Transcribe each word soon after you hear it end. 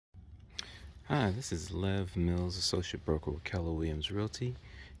Hi, this is Lev Mills, Associate Broker with Keller Williams Realty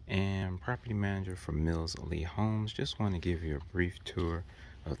and Property Manager for Mills Elite Homes. Just want to give you a brief tour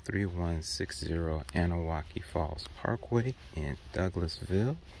of 3160 Anneewakee Falls Parkway in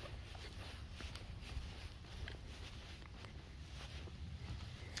Douglasville.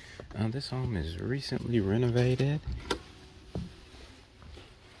 This home is recently renovated.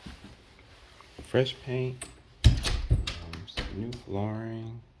 Fresh paint, some new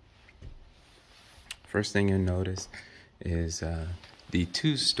flooring. First thing you'll notice is the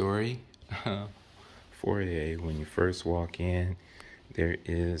two-story foyer. When you first walk in, there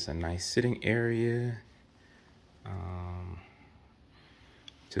is a nice sitting area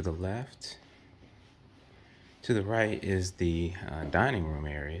to the left. To the right is the dining room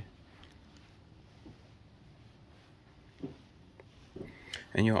area.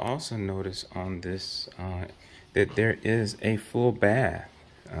 And you'll also notice on this that there is a full bath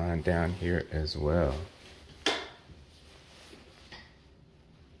down here as well.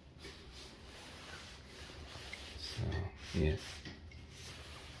 So, yes.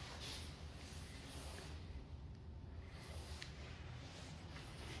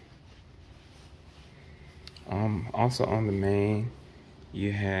 Also on the main,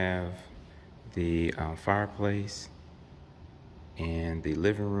 you have the fireplace and the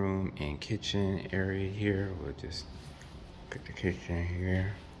living room and kitchen area here. We'll just put the kitchen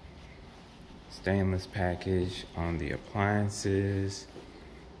here. Stainless package on the appliances.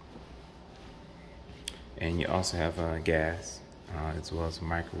 And you also have gas as well as a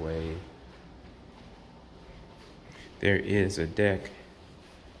microwave. There is a deck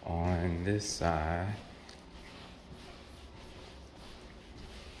on this side.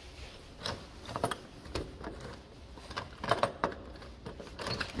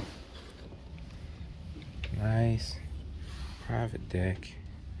 Nice private deck,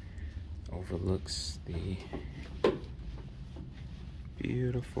 overlooks the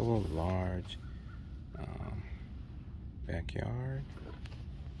beautiful large backyard.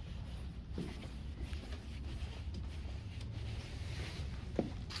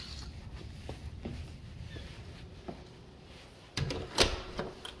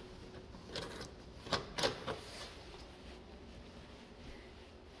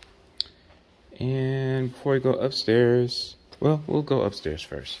 And before we go upstairs, well, we'll go upstairs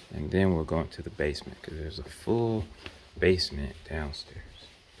first, and then we'll go into the basement because there's a full basement downstairs.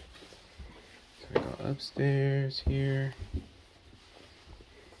 So we go upstairs here.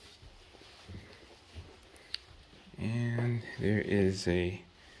 And there is a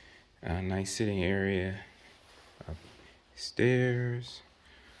nice sitting area upstairs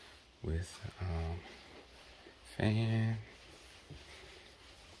with fan.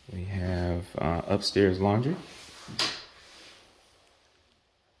 We have upstairs laundry,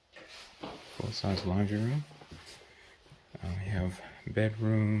 full-size laundry room. We have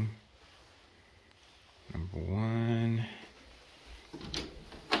bedroom number 1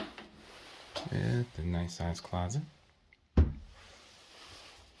 with a nice size closet.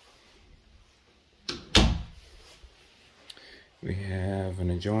 We have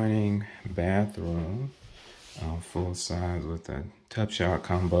an adjoining bathroom, full size with a tub shower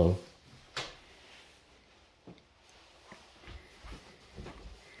combo.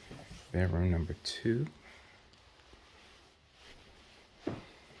 Bedroom number 2.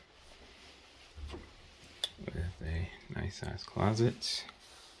 With a nice size closet.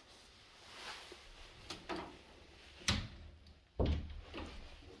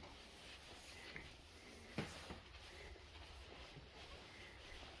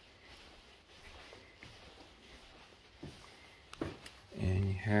 And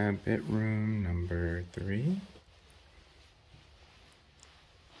you have bedroom number 3.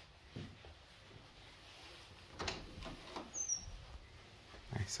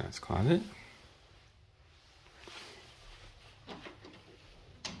 Nice size closet.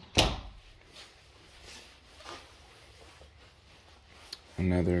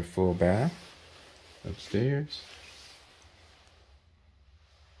 Another full bath upstairs.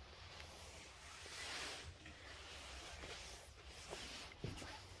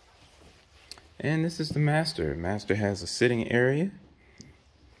 And this is the master. Master has a sitting area.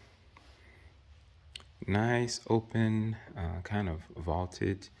 Nice open, kind of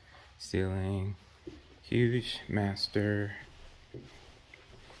vaulted ceiling. Huge master.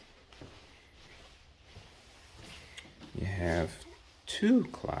 You have 2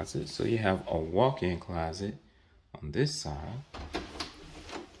 closets. So you have a walk-in closet on this side.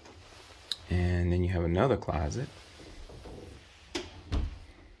 And then you have another closet.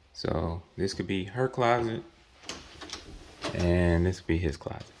 So this could be her closet, and this could be his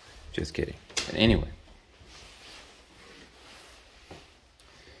closet. Just kidding. But anyway.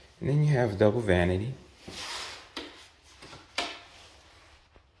 And then you have a double vanity.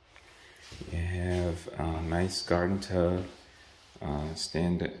 You have a nice garden tub,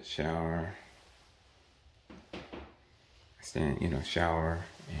 stand-up shower, shower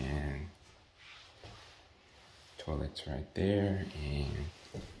and toilets right there, and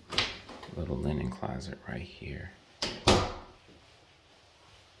a little linen closet right here.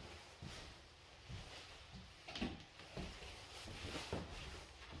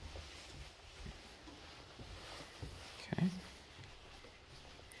 Okay.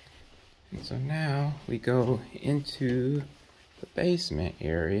 And so now we go into the basement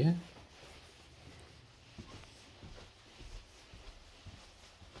area.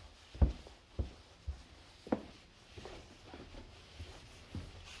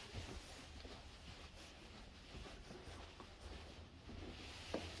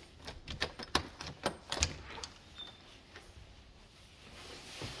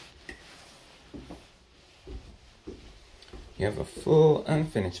 You have a full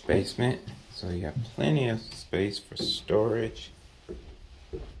unfinished basement, so you have plenty of space for storage.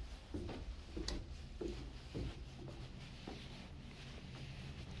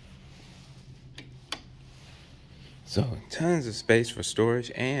 So tons of space for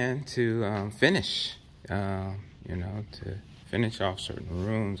storage and to finish, to finish off certain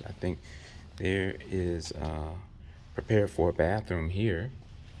rooms. I think there is prepared for a bathroom here.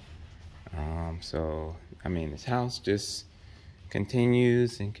 So, I mean, this house just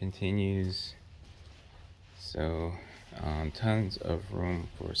continues and continues. So, tons of room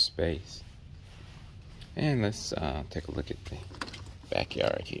for space. And let's take a look at the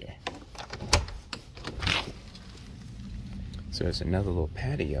backyard here. So there's another little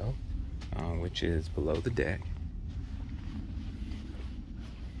patio, which is below the deck.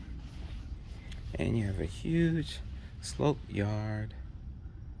 And you have a huge sloped yard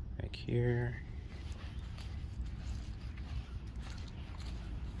back here.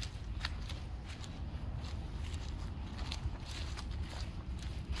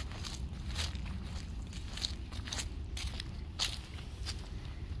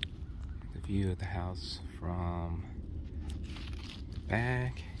 The view of the house from the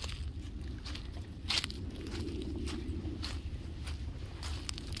back.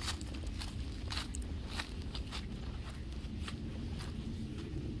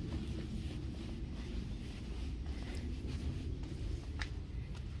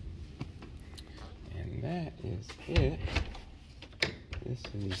 And that is it. This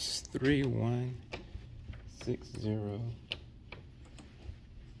is 3160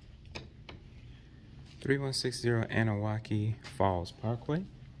 Anneewakee Falls Parkway.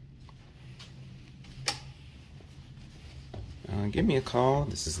 Give me a call.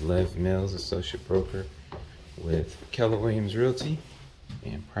 This is Lev Mills, Associate Broker with Keller Williams Realty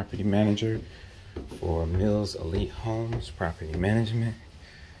and Property Manager for Mills Elite Homes Property Management.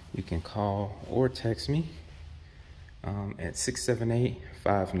 You can call or text me at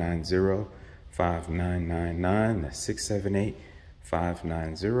 678-590-5999. That's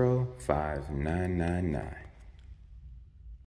 678-590-5999.